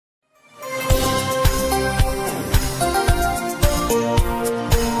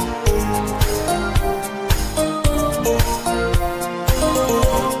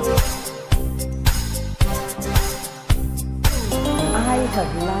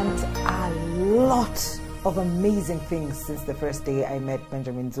learned a lot of amazing things since the first day I met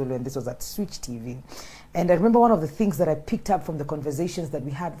Benjamin Zulu, and this was at Switch TV. And I remember one of the things that I picked up from the conversations that we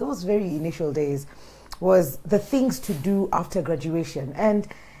had those very initial days was the things to do after graduation. And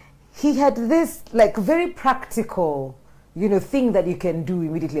he had this like very practical, thing that you can do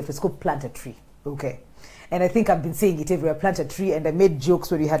immediately after school: plant a tree. Okay. And I think I've been saying it everywhere: plant a tree. And I made jokes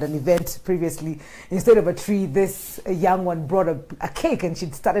when we had an event previously. Instead of a tree, this young one brought a cake, and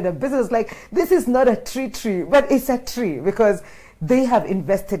she'd started a business. Like, this is not a tree, but it's a tree because they have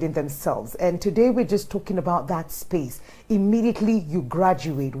invested in themselves. And today we're just talking about that space. Immediately you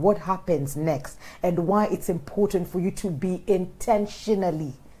graduate, what happens next, and why it's important for you to be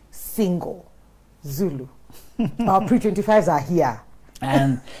intentionally single. Zulu, our pre-25s are here.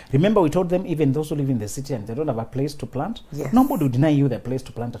 And remember, we told them even those who live in the city and they don't have a place to plant, yes, nobody will deny you the place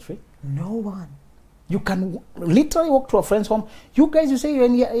to plant a tree. No one. You can literally walk to a friend's home. You guys, you say you're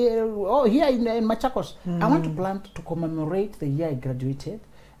in here in Machakos. I want to plant to commemorate the year I graduated,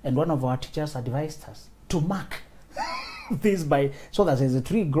 and one of our teachers advised us to mark this by, so that as the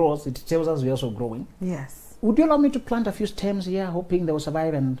tree grows, it tells us we're also growing. Yes. Would you allow me to plant a few stems here, hoping they will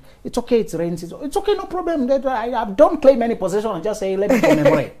survive? And it's okay, it rains. It's okay, no problem. I don't claim any possession. I just say, let me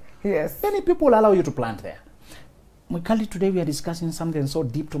commemorate. Yes. Many people allow you to plant there. Mikali, today we are discussing something so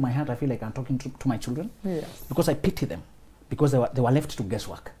deep to my heart. I feel like I'm talking to my children. Yes. Because I pity them. Because they were left to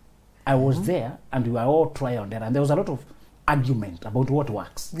guesswork. I was there, and we were all trial there. And there was a lot of argument about what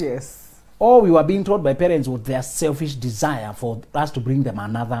works. Yes. All we were being told by parents was their selfish desire for us to bring them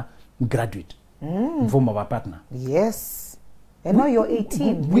another graduate. In form of a partner. Yes. And now you're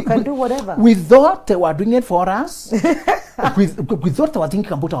 18. You can do whatever. We thought they were doing it for us. we thought they were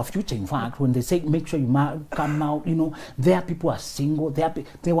thinking about our future. In fact, when they say, make sure you come out, their people are single.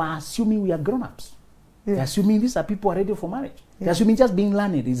 They were assuming we are grown-ups. Yeah. They're assuming these are people who are ready for marriage. Yeah. They're assuming just being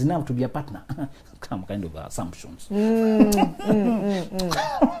learned is enough to be a partner. Some kind of assumptions.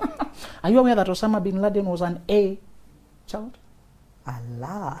 Are you aware that Osama bin Laden was an A child?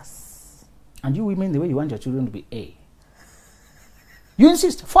 Alas. And you women, the way you want your children to be A. You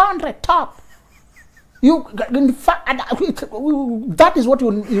insist, 400 top. That is what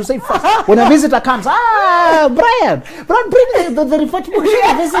you say first. When a visitor comes, Brian, bring the report book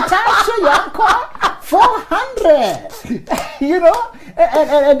here. Visitor, show your uncle, 400.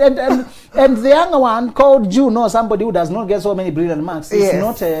 And the younger one called June, or somebody who does not get so many brilliant marks. It's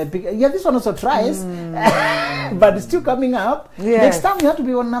not a big, this one also tries, but it's still coming up. Yes. Next time you have to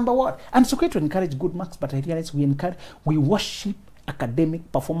be on number one. And it's okay to encourage good marks, but I realize we worship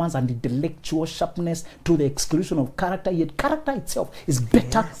academic performance and intellectual sharpness to the exclusion of character, yet character itself is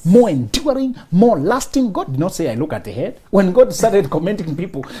better, more enduring, more lasting. God did not say, I look at the head. When God started commenting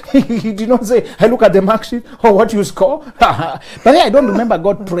people, he did not say, I look at the mark sheet or what you score. But I don't remember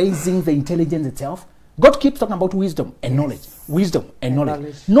God praising the intelligence itself. God keeps talking about wisdom and knowledge. Wisdom and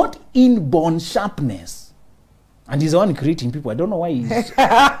knowledge. Not inborn sharpness. And he's the one creating people. I don't know why he's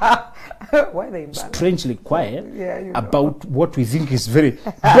why they strangely quiet about what we think is very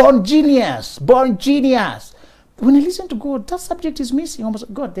born genius. When I listen to God, that subject is missing.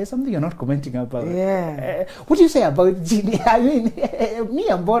 Almost, God, there's something you're not commenting about. Yeah. What do you say about genius? I mean, me,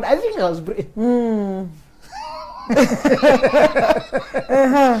 I'm born. I think I was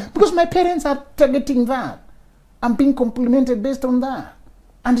because my parents are targeting that. I'm being complimented based on that.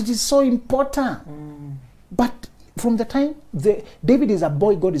 And it is so important. But from the time David is a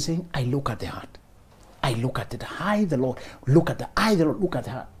boy, God is saying, I look at the heart. I look at the eye, the Lord. Look at the eye, the Lord. Look at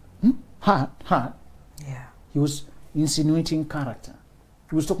the heart. Heart. Yeah. He was insinuating character.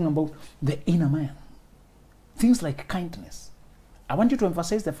 He was talking about the inner man. Things like kindness. I want you to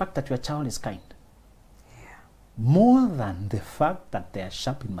emphasize the fact that your child is kind. Yeah. More than the fact that they are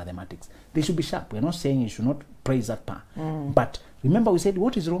sharp in mathematics. They should be sharp. We're not saying you should not praise that part. But remember, we said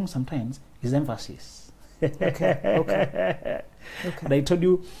what is wrong sometimes is emphasis. Okay. And I told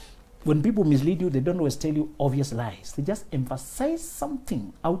you, when people mislead you, they don't always tell you obvious lies. They just emphasize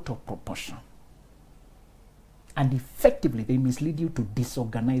something out of proportion. And effectively, they mislead you to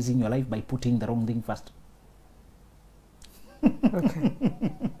disorganizing your life by putting the wrong thing first. Okay.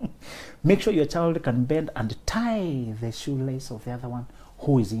 Make sure your child can bend and tie the shoelace of the other one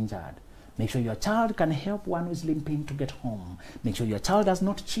who is injured. Make sure your child can help one who is limping to get home. Make sure your child does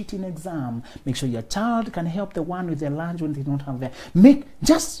not cheat in exam. Make sure your child can help the one with their lunch when they don't have their.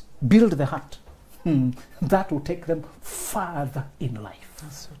 Just build the heart. That will take them farther in life.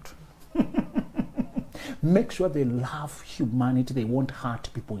 That's so true. Make sure they love humanity. They won't hurt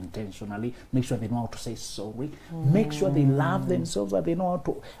people intentionally. Make sure they know how to say sorry. Make sure they love themselves, that they know how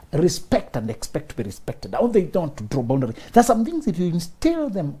to respect and expect to be respected. How they don't draw boundaries. There's some things, if you instill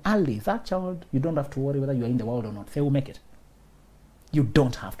them early, that child, you don't have to worry whether you're in the world or not. They will make it. You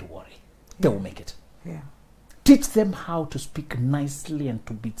don't have to worry. They will make it. Yeah. Teach them how to speak nicely and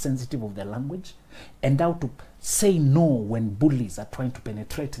to be sensitive of their language, and how to say no when bullies are trying to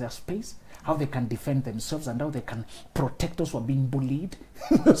penetrate their space, how they can defend themselves, and how they can protect those who are being bullied.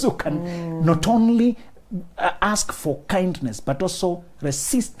 Those who can not only ask for kindness, but also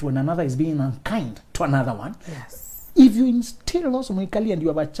resist when another is being unkind to another one. Yes. If you instill those medically and you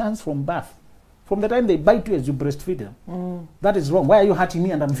have a chance from birth, from the time they bite you as you breastfeed them, that is wrong. Why are you hurting me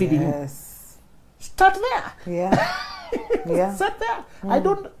and I'm feeding you? Start there. Yeah. Yeah. Start there. I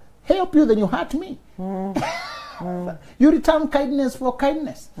don't help you, then you hurt me. You return kindness for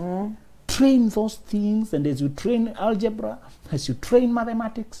kindness. Train those things, and as you train algebra, as you train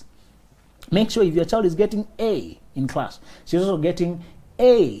mathematics, make sure if your child is getting A in class, she's also getting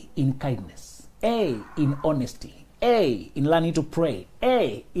A in kindness, A in honesty, A in learning to pray,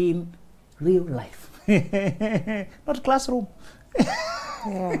 A in real life. Not classroom.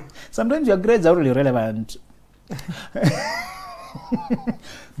 Yeah. Sometimes your grades are really relevant.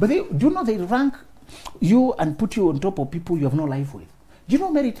 But do you know they rank you and put you on top of people you have no life with? Do you know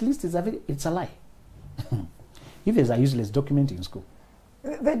merit list is it's a lie? If there's a useless document in school,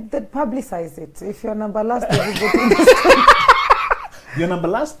 They publicize it. If you're number last, they will go to you're number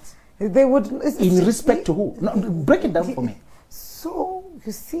last. They would. In respect to who? No, break it down for me. So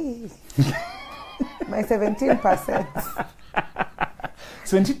you see, my 17%.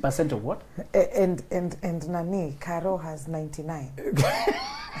 17% of what? And Nani Caro has 99.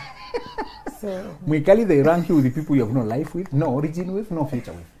 So Mwikali, they rank you with the people you have no life with, no origin with, no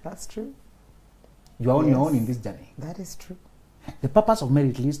future with. that's true. You are on your own in this journey. That is true. The purpose of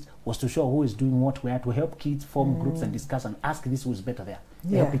merit list was to show who is doing what where, to help kids form groups and discuss and ask this who is better there.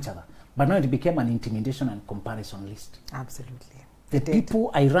 They help each other. But now it became an intimidation and comparison list. Absolutely. The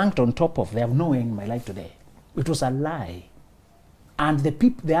people I ranked on top of, they have nowhere in my life today. It was a lie. And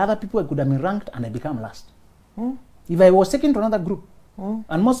the other people I could have been ranked and I become last. If I was taken to another group,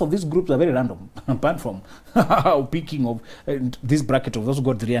 and most of these groups are very random, apart from picking of this bracket of those who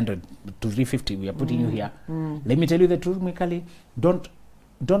got 300 to 350, we are putting you here. Let me tell you the truth, Mikali, don't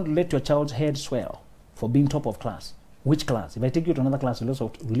let your child's head swell for being top of class. Which class? If I take you to another class, will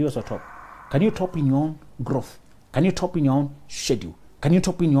you also top? Can you top in your own growth? Can you top in your own schedule? Can you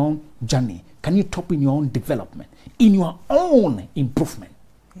top in your own journey? Can you top in your own development? In your own improvement?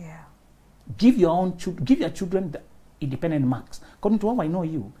 Yeah. Give your children the independent marks. According to how I know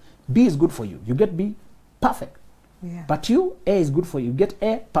you, B is good for you. You get B, perfect. Yeah. But you, A is good for you. You get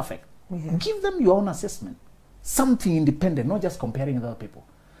A, perfect. Yeah. Give them your own assessment. Something independent, not just comparing with other people.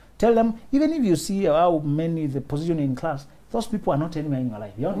 Tell them, even if you see how many the position in class, those people are not anywhere in your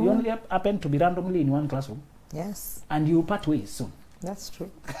life. You only happen to be randomly in one classroom. Yes. And you part ways soon. That's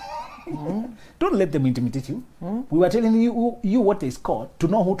true. Don't let them intimidate you. We were telling you what is called to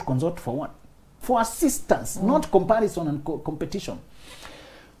know who to consult for what. For assistance, not comparison and competition.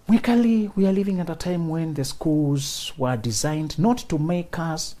 We are living at a time when the schools were designed not to make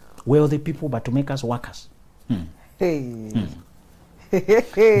us wealthy people, but to make us workers. Hey.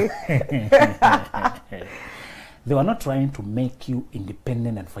 They were not trying to make you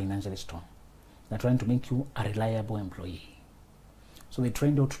independent and financially strong. They're trying to make you a reliable employee. So they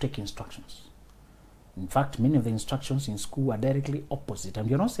trained you to take instructions. In fact, many of the instructions in school are directly opposite. And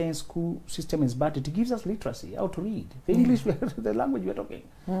you're not saying school system is bad. It gives us literacy, how to read. The English, the language we're talking.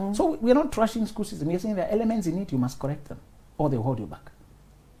 So we're not trashing school system. We're saying there are elements in it, you must correct them, or they'll hold you back.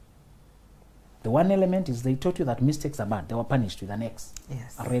 The one element is they taught you that mistakes are bad. They were punished with an X,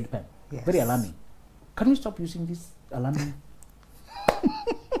 a red pen. Yes. Very alarming. Can we stop using this alarming?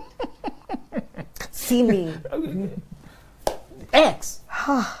 See me. X.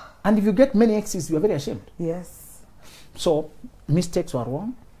 And if you get many X's, you are very ashamed. Yes. So mistakes were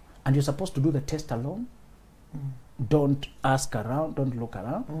wrong, and you're supposed to do the test alone. Don't ask around, don't look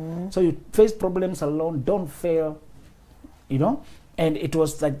around. So you face problems alone, don't fail, you know. And it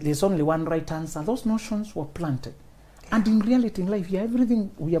was like there's only one right answer. Those notions were planted. And in reality, in life,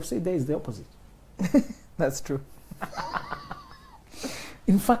 everything we have said there is the opposite. That's true.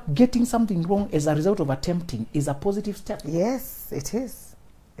 In fact, getting something wrong as a result of attempting is a positive step. Yes, it is.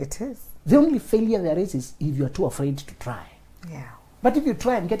 It is. The only failure there is if you're too afraid to try. Yeah. But if you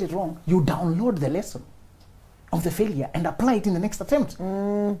try and get it wrong, you download the lesson of the failure and apply it in the next attempt.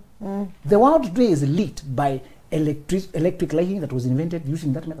 The world today is lit by electric lighting that was invented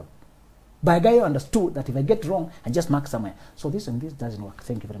using that method. by a guy who understood that if I get wrong, I just mark somewhere. So this and this doesn't work.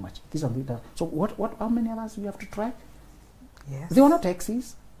 Thank you very much. This and this. So how many others do we have to try? Yes. They were not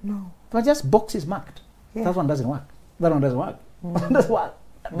X's. No. They were just boxes marked. Yeah. That one doesn't work. That one doesn't work. That doesn't work.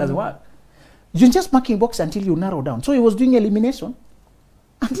 That doesn't work. You're just marking boxes until you narrow down. So he was doing elimination,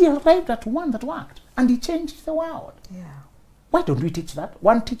 and he arrived at one that worked, and he changed the world. Yeah. Why don't we teach that?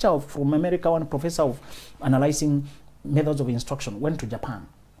 One teacher from America, one professor of analyzing methods of instruction, went to Japan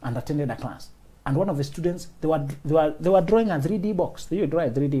and attended a class. And one of the students, they were drawing a 3D box. They draw a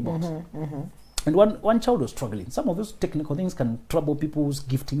 3D box. And one child was struggling. Some of those technical things can trouble people whose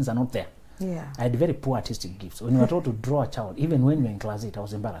giftings are not there. Yeah. I had very poor artistic gifts. When you were told to draw a child, even when you were in class 8, I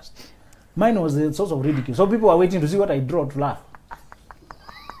was embarrassed. Mine was the source of ridicule. So people were waiting to see what I draw to laugh.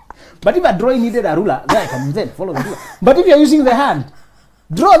 But if a drawing needed a ruler, then I can then follow the ruler. But if you're using the hand,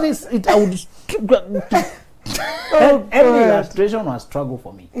 draw this, I would... Every illustration was a struggle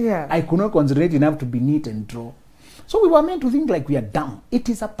for me. Yeah. I could not concentrate enough to be neat and draw. So we were meant to think like we are dumb. It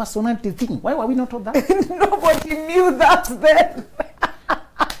is a personality thing. Why were we not taught that? Nobody knew that then.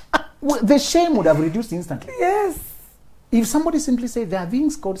 The shame would have reduced instantly. Yes. If somebody simply said there are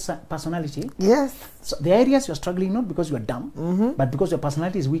things called personality, yes. So the areas you're struggling not because you are dumb, but because your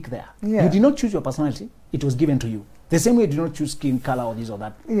personality is weak there. Yeah. You did not choose your personality, it was given to you. The same way you did not choose skin color or this or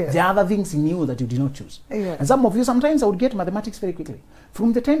that. Yeah. There are other things in you that you did not choose. Yeah. And some of you, sometimes I would get mathematics very quickly.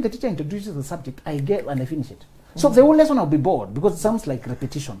 From the time the teacher introduces the subject, I get and I finish it. So the whole lesson I'll be bored because it sounds like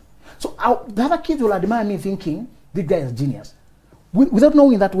repetition. So the other kids will admire me thinking, this guy is genius. Without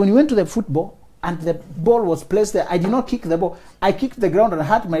knowing that when we went to the football, and the ball was placed there, I did not kick the ball. I kicked the ground and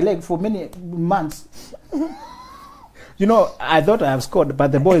hurt my leg for many months. You know, I thought I have scored,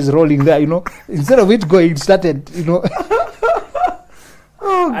 but the ball is rolling there, you know. Instead of it going, it started, you know.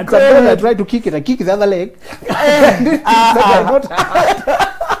 Oh, and sometimes I tried to kick it. I kicked the other leg.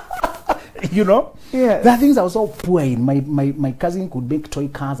 You know? Yeah. There are things I was so poor in. My cousin could make toy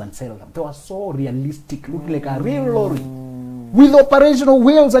cars and sell them. They were so realistic, looking like a real lorry. With operational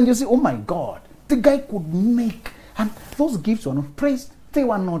wheels, and you see, oh my God. The guy could make, and those gifts were not praised. They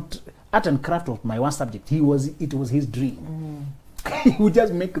were not art and craft of my one subject. It was his dream. He would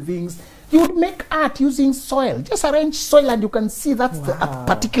just make things. He would make art using soil. Just arrange soil, and you can see that's a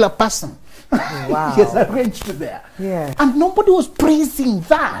particular person. Wow. Yes, arranged there. Yeah. And nobody was praising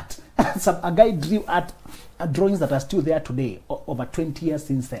that. A guy drew drawings that are still there today, over 20 years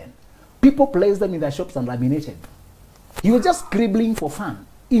since then. People placed them in their shops and laminated. He was just scribbling for fun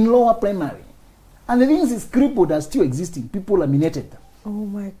in lower primary. And the things he scribbled are still existing. People laminated them. Oh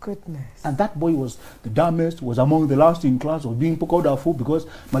my goodness. And that boy was the dumbest, was among the last in class, was being called a fool because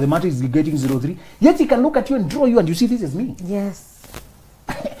mathematics is getting 0.3. Yet he can look at you and draw you and you see this is me. Yes.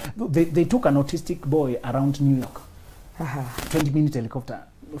 They took an autistic boy around New York. 20-minute helicopter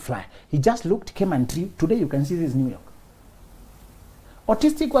fly. He just looked, came and drew. Today you can see this is New York.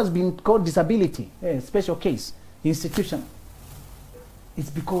 Autistic was being called disability, a special case, institution. It's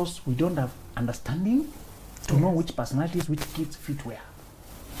because we don't have understanding to know which personalities, which kids fit where.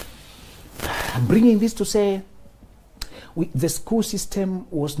 I'm bringing this to say the school system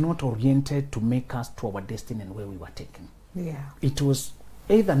was not oriented to make us to our destiny and where we were taken. Yeah. It was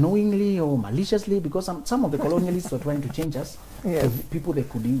either knowingly or maliciously, because some of the colonialists were trying to change us to people they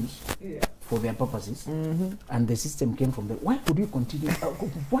could use for their purposes, and the system came from there. Why could you continue?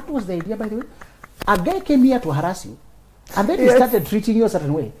 What was the idea, by the way? A guy came here to harass you, and then he started treating you a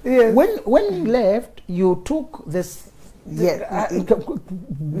certain way. Yes. When you left, you took this. Yes.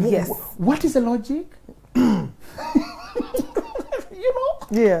 What is the logic? You know?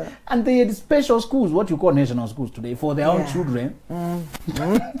 Yeah. And they had special schools, what you call national schools today, for their own children.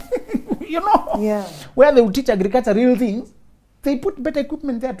 You know? Yeah. Where they would teach agriculture real things. They put better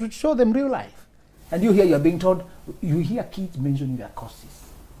equipment there to show them real life. And you are being told, you hear kids mentioning their courses,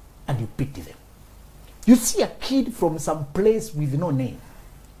 and you pity them. You see a kid from some place with no name,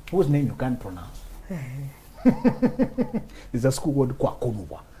 whose name you can't pronounce. There's a school called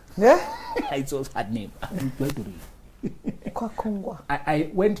Kwakonwa. Yeah? It's a hard name. I'm trying to read. I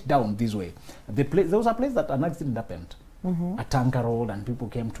went down this way. There was a place that an accident happened. A tanker rolled and people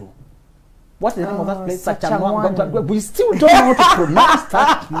came to. What's the name of that place? Sachangwang. We still don't know how to pronounce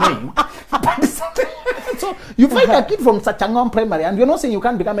that name. So you find a kid from Sachangwang Primary, and you're not saying you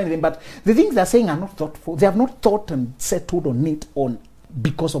can't become anything, but the things they're saying are not thoughtful. They have not thought and settled on it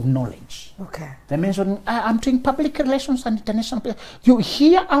because of knowledge. Okay. They mentioned, I'm doing public relations and international. You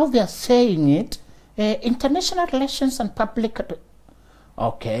hear how they're saying it. International relations and public.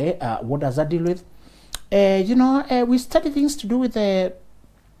 Okay, what does that deal with? We study things to do with the.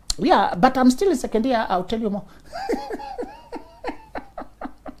 But I'm still in second year. I'll tell you more.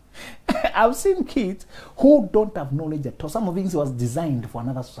 I've seen kids who don't have knowledge at all. Some of things was designed for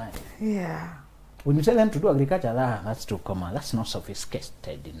another society. Yeah. When you tell them to do agriculture, that's too common. That's not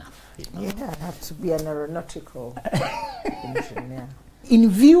sophisticated enough. You know? Yeah, it have to be an aeronautical engineer. In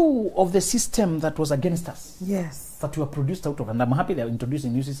view of the system that was against us, Yes. that we were produced out of, and I'm happy they're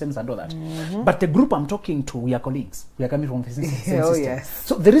introducing new systems and all that. But the group I'm talking to, we are colleagues. We are coming from the same system. Oh, yes.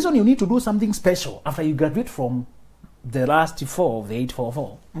 So the reason you need to do something special after you graduate from the last 4 of the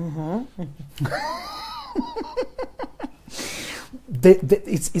 844,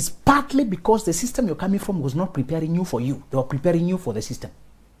 it's partly because the system you're coming from was not preparing you for you. They were preparing you for the system.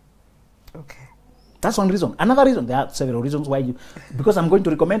 Okay. That's one reason. Another reason, there are several reasons why you, because I'm going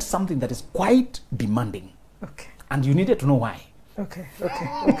to recommend something that is quite demanding. Okay. And you needed to know why. Okay.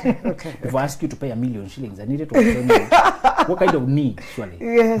 If I ask you to pay 1,000,000 shillings, I needed to explain what kind of need actually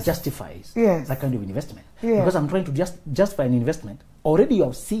justifies that kind of investment. Yeah. Because I'm trying to justify an investment. Already you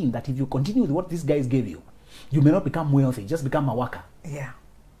have seen that if you continue with what these guys gave you, you may not become wealthy, just become a worker. Yeah.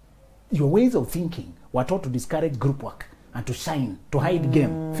 Your ways of thinking were taught to discourage group work and to shine, to hide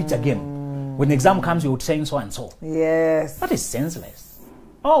game, feature game. When the exam comes, you would shine so and so. Yes. That is senseless.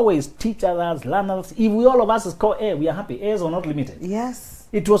 Always teach others, learn others. If we all of us score A, we are happy. A's are not limited. Yes.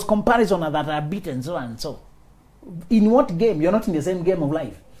 It was comparison that are beaten so and so. In what game? You're not in the same game of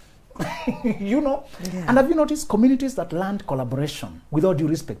life. You know? Yeah. And have you noticed communities that learned collaboration, with all due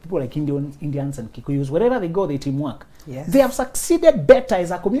respect, people like Indians and Kikuyus, wherever they go, they teamwork. Yes. They have succeeded better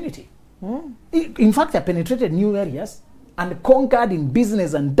as a community. In fact, they have penetrated new areas and conquered in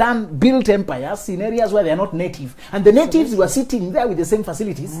business and built empires in areas where they are not native. And the natives were sitting there with the same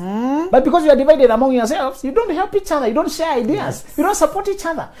facilities. But because you are divided among yourselves, you don't help each other, you don't share ideas, you don't support each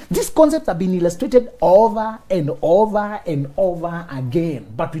other. These concepts have been illustrated over and over and over again,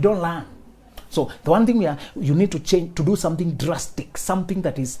 but we don't learn. So the one thing you need to change, to do something drastic, something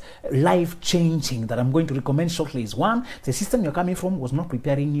that is life-changing, that I'm going to recommend shortly, is one, the system you're coming from was not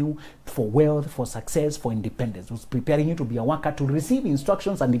preparing you for wealth, for success, for independence. It was preparing you to be a worker, to receive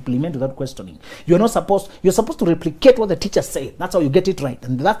instructions and implement without questioning. You're supposed to replicate what the teacher said. That's how you get it right.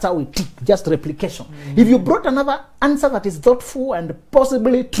 And that's how we teach, just replication. If you brought another answer that is thoughtful and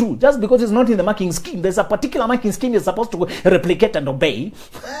possibly true, just because it's not in the marking scheme, there's a particular marking scheme you're supposed to replicate and obey,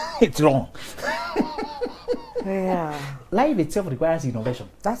 it's wrong. Yeah. Life itself requires innovation.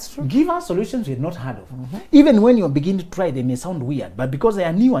 That's true. Give us solutions we've not heard of. Even when you begin to try, they may sound weird, but because they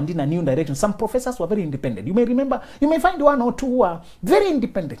are new and in a new direction, some professors were very independent. You may remember, you may find one or two who are very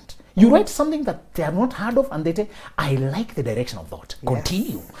independent. You write something that they have not heard of, and they say, I like the direction of thought.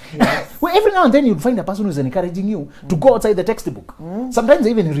 Continue. Yes. Well, every now and then you'd find a person who is encouraging you to go outside the textbook. Sometimes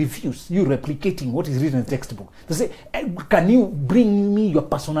they even refuse you replicating what is written in the textbook. They say, can you bring me your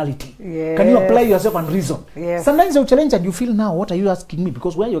personality? Yes. Can you apply yourself and reason? Yes. Sometimes they'll challenge and you feel, now, what are you asking me?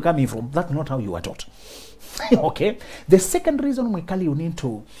 Because where you're coming from, that's not how you were taught. Okay. The second reason, Mwikali, you need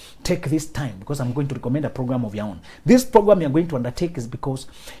to take this time, because I'm going to recommend a program of your own. This program you're going to undertake is because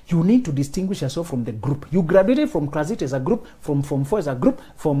you need to distinguish yourself from the group. You graduated from class 8 as a group, from Form 4 as a group,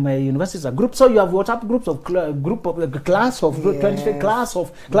 from university as a group. So you have WhatsApp groups of class of 20, class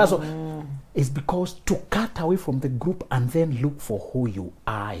of. It's because to cut away from the group and then look for who you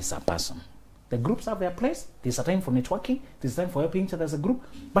are as a person. The groups have their place. There's a time for networking. There's a time for helping each other as a group.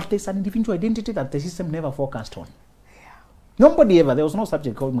 But there's an individual identity that the system never focused on. Yeah. Nobody ever. There was no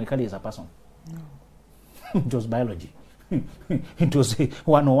subject called Mwikali as a person. No. It was biology. It was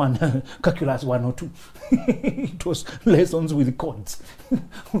 101, calculus 102. It was lessons with codes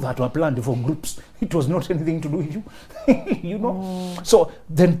that were planned for groups. It was not anything to do with you. You know? So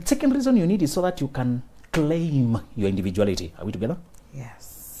the second reason you need is so that you can claim your individuality. Are we together? Yes.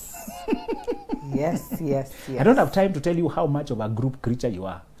 Yes. I don't have time to tell you how much of a group creature you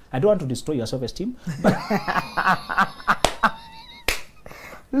are. I don't want to destroy your self-esteem.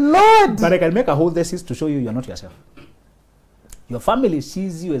 Lord! But I can make a whole thesis to show you you're not yourself. Your family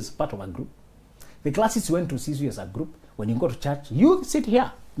sees you as part of a group. The classes you went to sees you as a group. When you go to church, you sit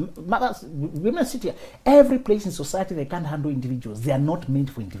here. Mothers, women sit here. Every place in society, they can't handle individuals. They are not meant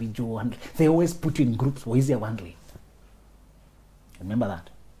for individual handling. They always put you in groups for easier handling. Remember that.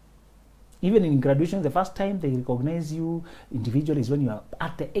 Even in graduation, the first time they recognize you individually is when you are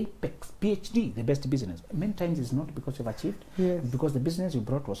at the apex, PhD, the best business. Many times it's not because you've achieved, yes, because the business you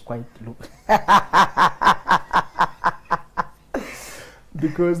brought was quite low.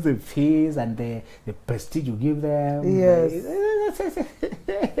 Because the fees and the prestige you give them. Yes.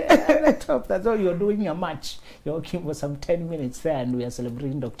 That's all you're doing a match. You're working for some 10 minutes there and we are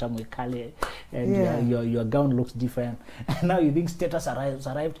celebrating Dr. Mwikali and your gown looks different. And now you think status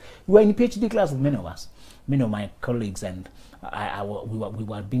arrived. We're in PhD class with many of us. many of my colleagues and we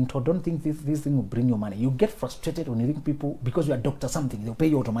were being told, don't think this thing will bring you money. You get frustrated when you think people, because you are doctor something, they'll pay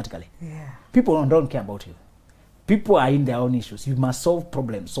you automatically. Yeah. People don't care about you. People are in their own issues. You must solve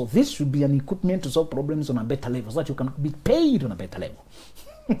problems. So this should be an equipment to solve problems on a better level so that you can be paid on a better level.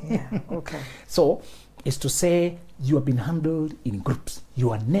 Yeah, okay. So it's to say you have been handled in groups.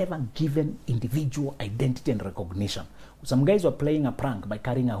 You are never given individual identity and recognition. Some guys were playing a prank by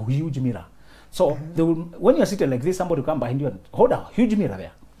carrying a huge mirror. So they will, when you're seated like this, somebody will come behind you and hold a huge mirror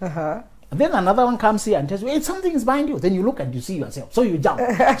there. And then another one comes here and tells you, hey, something is behind you. Then you look and you see yourself. So you jump.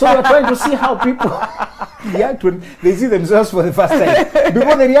 So you're trying to see how people react when they see themselves for the first time.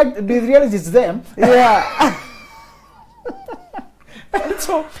 Before they react, they realize it's them. Yeah.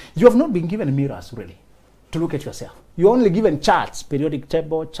 So you have not been given mirrors, really, to look at yourself. You're only given charts, periodic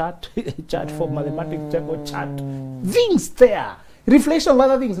table, chart, chart for mathematics table, chart. Things there. Reflection of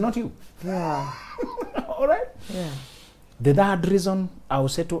other things, not you. Yeah. All right? Yeah. The third reason I will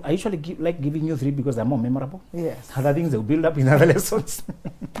say I usually like giving you 3 because they're more memorable. Yes. Other things they will build up in other lessons.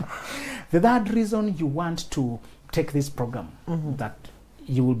 The third reason you want to take this program, that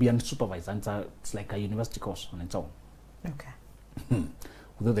you will be unsupervised, and it's like a university course on its own. Okay.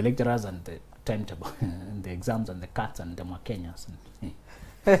 With the lecturers and the timetable, and the exams and the cuts and the Kenyans.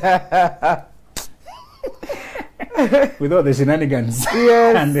 With all the shenanigans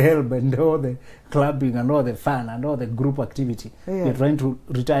and the help and all the clubbing and all the fun and all the group activity. You're trying to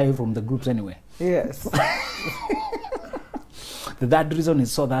retire from the groups anyway. Yes. The third reason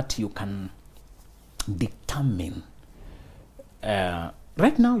is so that you can determine.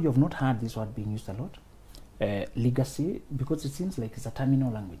 Right now, you have not heard this word being used a lot. Legacy, because it seems like it's a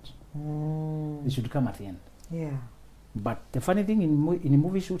terminal language. It should come at the end. Yeah. But the funny thing in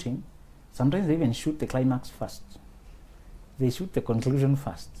movie shooting, sometimes they even shoot the climax first. They shoot the conclusion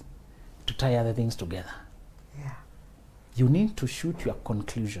first to tie other things together. Yeah. You need to shoot your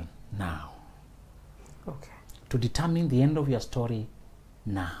conclusion now. Okay. To determine the end of your story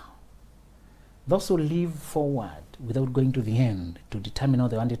now. Those who live forward without going to the end to determine how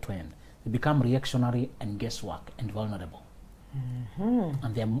they want it to end, they become reactionary and guesswork and vulnerable.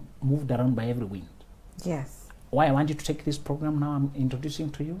 And they are moved around by every wind. Yes. Why I want you to take this program now I'm introducing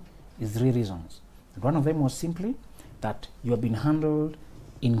to you is 3 reasons. And one of them was simply that you have been handled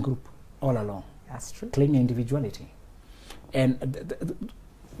in group all along. That's true. Claim your individuality. And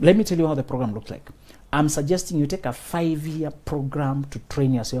let me tell you how the program looks like. I'm suggesting you take a 5-year program to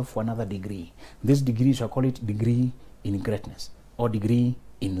train yourself for another degree. This degree, shall call it degree in greatness, or degree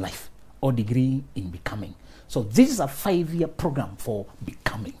in life, or degree in becoming. So this is a 5-year program for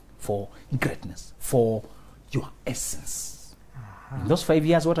becoming, for greatness, for your essence. In those 5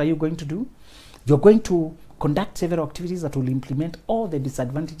 years, what are you going to do? You're going to conduct several activities that will implement all the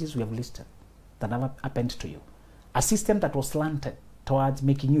disadvantages we have listed that have happened to you. A system that was slanted towards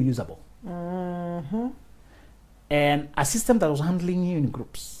making you usable. And a system that was handling you in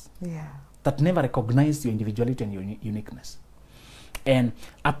groups. Yeah. That never recognized your individuality and your uniqueness. And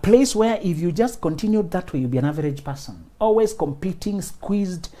a place where if you just continued that way, you'll be an average person. Always competing,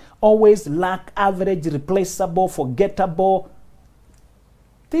 squeezed, always lack, average, replaceable, forgettable.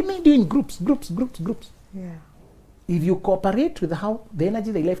 They made you in groups. Yeah. If you cooperate with how the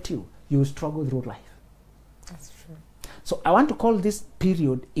energy they left you, you will struggle through life. That's true. So I want to call this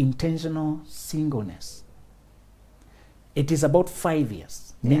period intentional singleness. It is about 5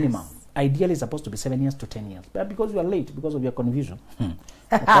 years minimum. Yes. Ideally, it's supposed to be 7 years to 10 years. But because you are late, because of your confusion,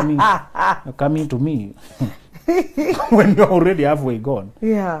 you're coming to me when you're already halfway gone.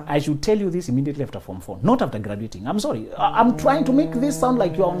 Yeah. I should tell you this immediately after Form 4, not after graduating. I'm sorry. I'm trying to make this sound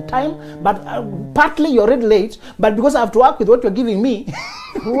like you're on time, but partly you're already late. But because I have to work with what you're giving me.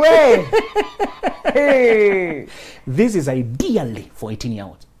 Wait. Hey. This is ideally for 18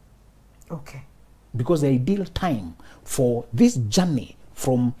 years. Okay. Because the ideal time for this journey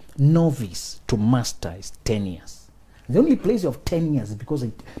from novice to master is 10 years. The only place you have 10 years is because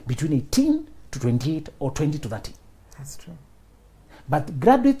between 18 to 28 or 20 to 30. That's true. But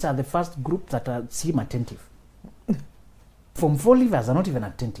graduates are the first group that seem attentive. Form 4 leavers are not even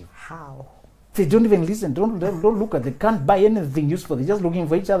attentive. How? They don't even listen. Don't look at. They can't buy anything useful. They're just looking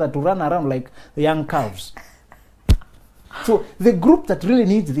for each other to run around like the young calves. So the group that really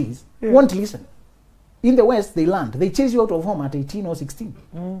needs this won't listen. In the West, they learned. They chase you out of home at 18 or 16.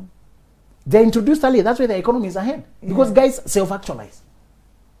 They're introduced early. That's why the economy is ahead. Because guys self-actualize.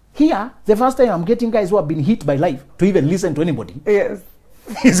 Here, the first time I'm getting guys who have been hit by life to even listen to anybody. Yes.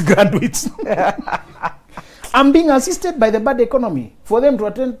 Is graduates. I'm being assisted by the bad economy for them to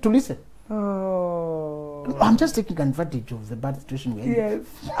attend to listen. Oh. I'm just taking advantage of the bad situation we're in. Yes.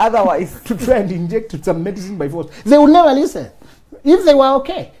 Otherwise. To try and inject some medicine by force. They would never listen. If they were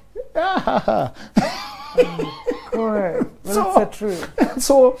okay. Well, that's true.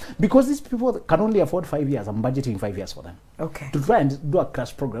 So, because these people can only afford 5 years, I'm budgeting 5 years for them. Okay. To try and do a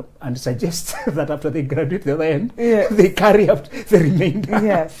crash program and suggest that after they graduate the other end, Yes. they carry out the remainder.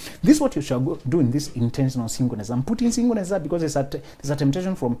 Yes. This is what you shall do in this intentional singleness. I'm putting singleness up because there's a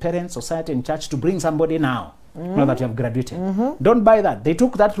temptation from parents, society, and church to bring somebody now. Now that you have graduated. Don't buy that. They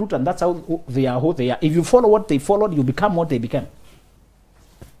took that route and that's how they are who they are. If you follow what they followed, you become what they became.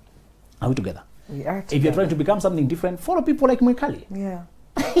 Are we together? We are together. If you're trying to become something different, follow people like Mwikali. Yeah.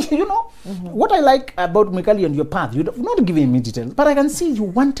 You know, what I like about Mwikali and your path, you're not giving me details, but I can see you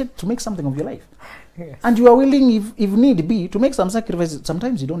wanted to make something of your life. Yes. And you are willing, if need be, to make some sacrifices.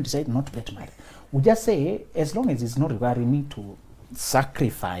 Sometimes you don't decide not to get married. We just say, as long as it's not requiring me to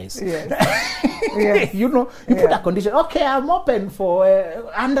sacrifice. Yes. Yes. You know, you put a condition. Okay, I'm open for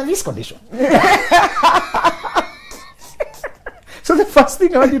under this condition. So the first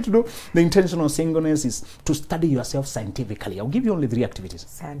thing I want you to do, the intentional singleness, is to study yourself scientifically. I'll give you only 3 activities.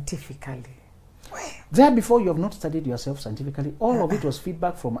 Scientifically. There before you have not studied yourself scientifically, all of it was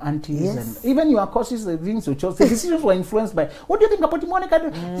feedback from aunties, Yes. and even your courses, the things you chose, the decisions were influenced by, what do you think about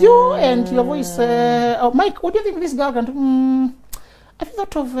Monica? You and your voice, Mike, what do you think this girl can do? I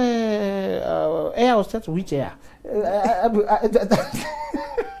thought of air hostess. Which air?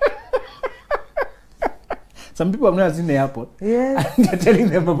 Some people have never seen the airport. Yes. And they're telling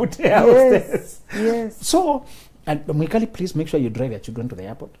them about air hostess. Yes. So, and Mwikali, please make sure you drive your children to the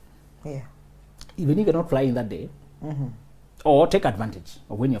airport. Yeah. Even if you're not flying that day, or take advantage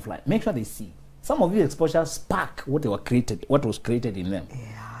of when you're flying. Make sure they see. Some of these exposures spark what was created in them.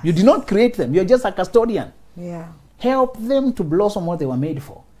 Yeah. You did not create them. You're just a custodian. Yeah. Help them to blossom what they were made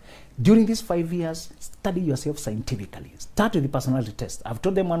for. During these 5 years, study yourself scientifically. Start with the personality test. I've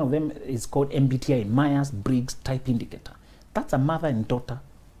told them one of them is called MBTI, Myers-Briggs Type Indicator. That's a mother and daughter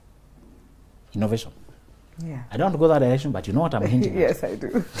innovation. Yeah. I don't want to go that direction, but you know what I'm hinting at. Yes, I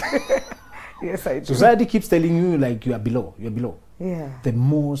do. Yes, I do. Society keeps telling you like you are below. You're below. Yeah. The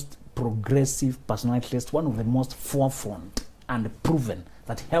most progressive personality test, one of the most forefront and proven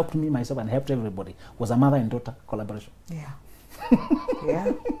that helped me, myself, and helped everybody, was a mother and daughter collaboration. Yeah.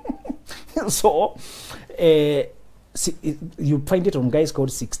 Yeah. So, you find it on guys called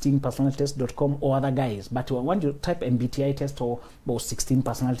 16personalitest.com or other guys. But when you type MBTI test or 16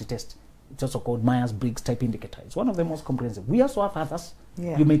 personality test, it's also called Myers-Briggs Type Indicator. It's one of the most comprehensive. We also have others.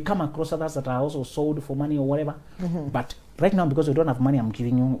 Yeah. You may come across others that are also sold for money or whatever. But right now, because we don't have money, I'm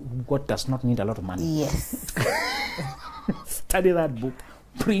giving you what does not need a lot of money. Yes. Study that book,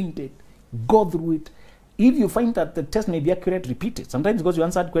 print it, go through it. If you find that the test may be accurate, repeat it. Sometimes because you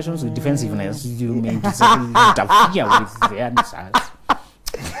answered questions with defensiveness, you may interfere with the answers.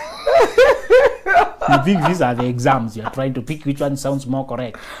 You think these are the exams. You're trying to pick which one sounds more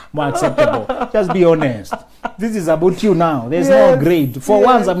correct, more acceptable. Just be honest. This is about you now. There's no grade. For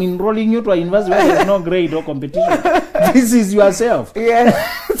once, I'm enrolling you to a university where there's no grade or competition. This is yourself. Yes.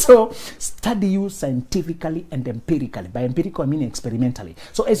 So study you scientifically and empirically. By empirical, I mean experimentally.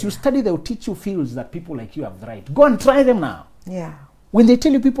 So as you study, they'll teach you fields that people like you have tried. Go and try them now. Yeah. When they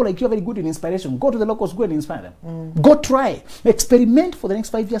tell you people like you are very good in inspiration, go to the locals, go and inspire them. Go try. Experiment for the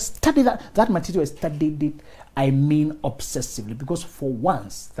next 5 years. Study that material. I studied it, I mean obsessively. Because for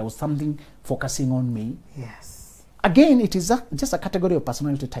once, there was something focusing on me. Yes. Again, it is just a category of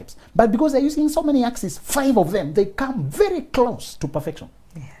personality types. But because they're using so many axes, 5 of them, they come very close to perfection.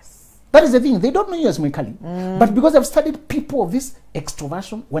 Yes. That is the thing. They don't know you as Mwikali. But because I've studied people of this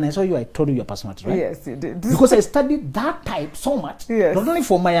extroversion, when I saw you, I told you your personality, right? Yes, you did. Because I studied that type so much, Yes. not only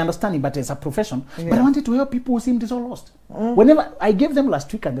for my understanding, but as a profession, but I wanted to help people who seemed so lost. Whenever I gave them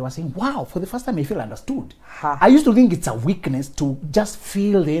last week and they were saying, wow, for the first time I feel understood. I used to think it's a weakness to just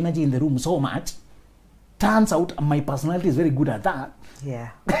feel the energy in the room so much. Turns out my personality is very good at that.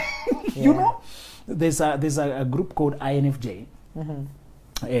 Yeah. You know, there's a group called INFJ,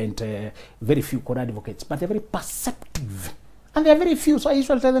 and very few called advocates, but they're very perceptive. And there are very few, so I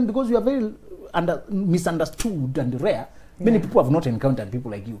usually tell them, because you are very misunderstood and rare, many people have not encountered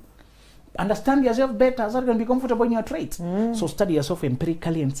people like you. Understand yourself better so you can be comfortable in your traits. So study yourself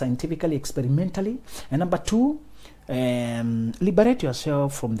empirically and scientifically, experimentally. And number 2, liberate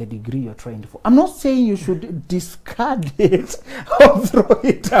yourself from the degree you're trying to for. I'm not saying you should discard it or throw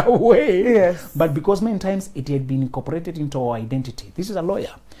it away. Yes. But because many times it had been incorporated into our identity. This is a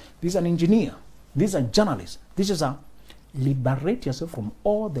lawyer. This is an engineer. This is a journalist. This is a... Liberate yourself from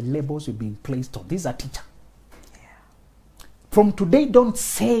all the labels you're being placed on. This is a teacher. From today, don't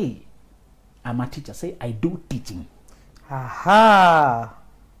say I'm a teacher. Say, I do teaching. Aha.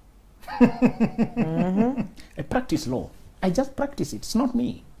 I practice law. I just practice it. It's not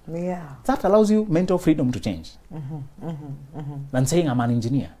me. Yeah. That allows you mental freedom to change. Than saying I'm an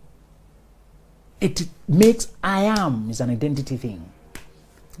engineer. It makes I am is an identity thing.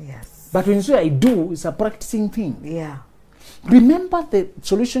 Yes. But when you say I do, it's a practicing thing. Yeah. Remember the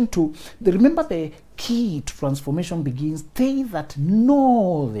solution to, remember the key to transformation begins, they that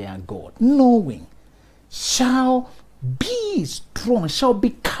know their God, knowing, shall be strong, shall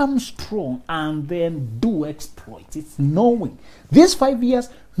become strong, and then do exploits. It's knowing. These 5 years,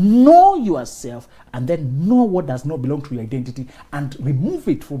 know yourself, and then know what does not belong to your identity, and remove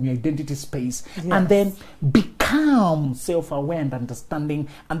it from your identity space, and then become self-aware and understanding,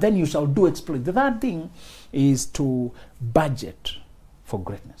 and then you shall do exploits. The third thing is to budget for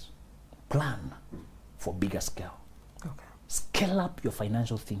greatness. Plan for bigger scale. Okay. Scale up your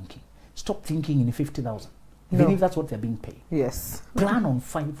financial thinking. Stop thinking in 50,000. No. Even if that's what they're being paid. Yes. Plan on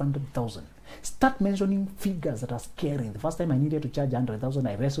 500,000. Start mentioning figures that are scary. The first time I needed to charge 100,000,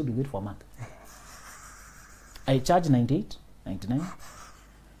 I wrestled with it for a month. I charge 98, 99.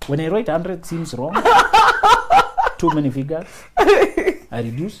 When I write 100, seems wrong. Too many figures. I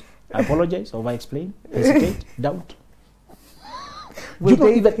reduce, I apologize, over-explain, hesitate, doubt. You know,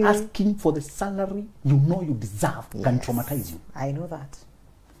 even asking for the salary you know you deserve can traumatize you. I know that.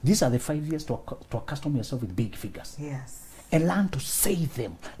 These are the 5 years to accustom yourself with big figures. Yes. And learn to say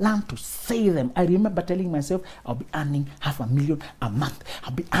them. Learn to say them. I remember telling myself, I'll be earning $500,000 a month.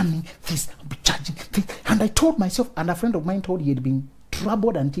 I'll be earning this. I'll be charging this. And I told myself, and a friend of mine told he had been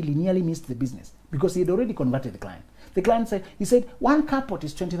troubled until he nearly missed the business because he had already converted the client. The client said, he said, one carport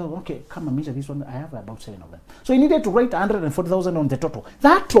is 20,000. Okay, come and measure this one. I have about 7 of them. So he needed to write 140,000 on the total.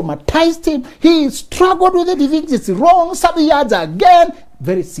 That traumatized him. He struggled with it. He thinks it's wrong. Some yards again.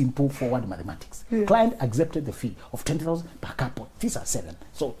 Very simple forward mathematics. Yeah. Client accepted the fee of 20,000 per carport. These are 7.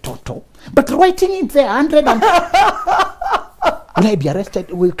 So total. But writing it there, 100 and... Will I be arrested?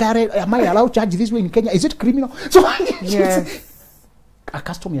 Will carry? Am I allowed to charge this way in Kenya? Is it criminal? So yes.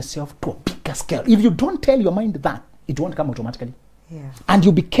 Accustom yourself to a bigger scale. If you don't tell your mind that, it won't come automatically. Yeah. And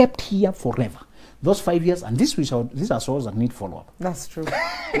you'll be kept here forever. Those 5 years, and these are souls that need follow-up. That's true.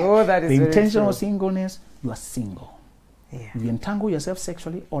 Oh, that is the very intentional true. Singleness, you are single. Yeah. If you entangle yourself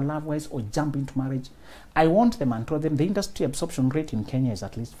sexually or love-wise or jump into marriage, I want them and told them the industry absorption rate in Kenya is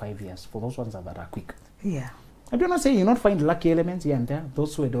at least 5 years for those ones that are quick. Yeah. I do not say you not find lucky elements here and there.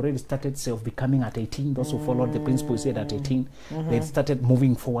 Those who had already started self-becoming at 18, those who followed the principle said at 18, they started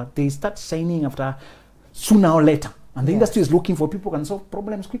moving forward. They start shining after sooner or later. And the industry is looking for people who can solve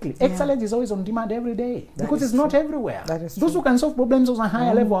problems quickly. Excellence is always on demand every day because it's not everywhere. That is Those who can solve problems on a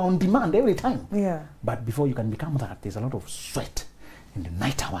higher level are on demand every time. Yeah. But before you can become that, there's a lot of sweat in the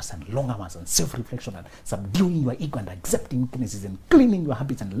night hours and long hours and self-reflection and subduing your ego and accepting weaknesses and cleaning your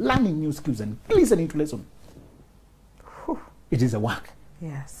habits and learning new skills and listening to lessons. It is a work.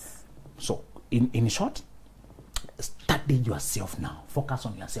 Yes. So, in short, study yourself now. Focus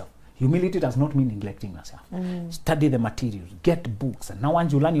on yourself. Humility does not mean neglecting yourself. Study the materials, get books, and now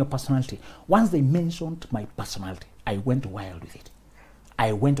once you learn your personality, once they mentioned my personality, I went wild with it.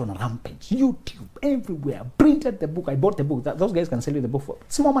 I went on a rampage, YouTube, everywhere, printed the book. I bought the book. Those guys can sell you the book for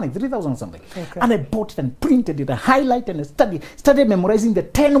small money, 3,000 something. Okay. And I bought it and printed it, I highlighted and started memorizing the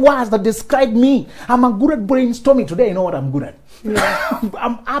 10 words that describe me. I'm a good at brainstorming. Today I know what I'm good at. Yeah.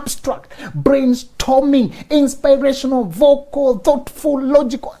 I'm abstract, brainstorming, inspirational, vocal, thoughtful,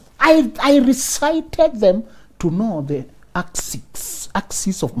 logical. I recited them to know the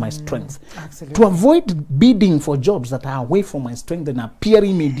axis of my strength. Absolutely. To avoid bidding for jobs that are away from my strength and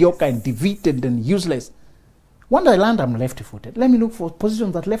appearing mediocre and defeated and useless. Once I land, I'm left-footed. Let me look for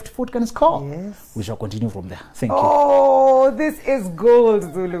positions that left foot can score. Yes. We shall continue from there. Thank you. Oh, this is gold,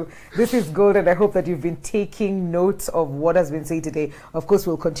 Zulu. This is gold, and I hope that you've been taking notes of what has been said today. Of course,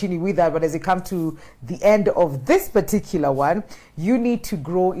 we'll continue with that, but as you come to the end of this particular one, you need to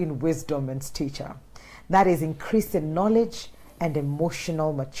grow in wisdom and stature. That is, increase in knowledge and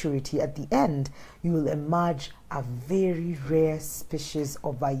emotional maturity. At the end, you will emerge a very rare species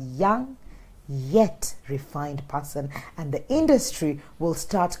of a young, yet refined person, and the industry will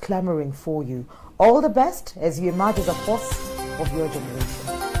start clamoring for you. All the best as you emerge as a force of your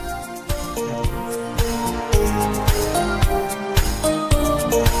generation.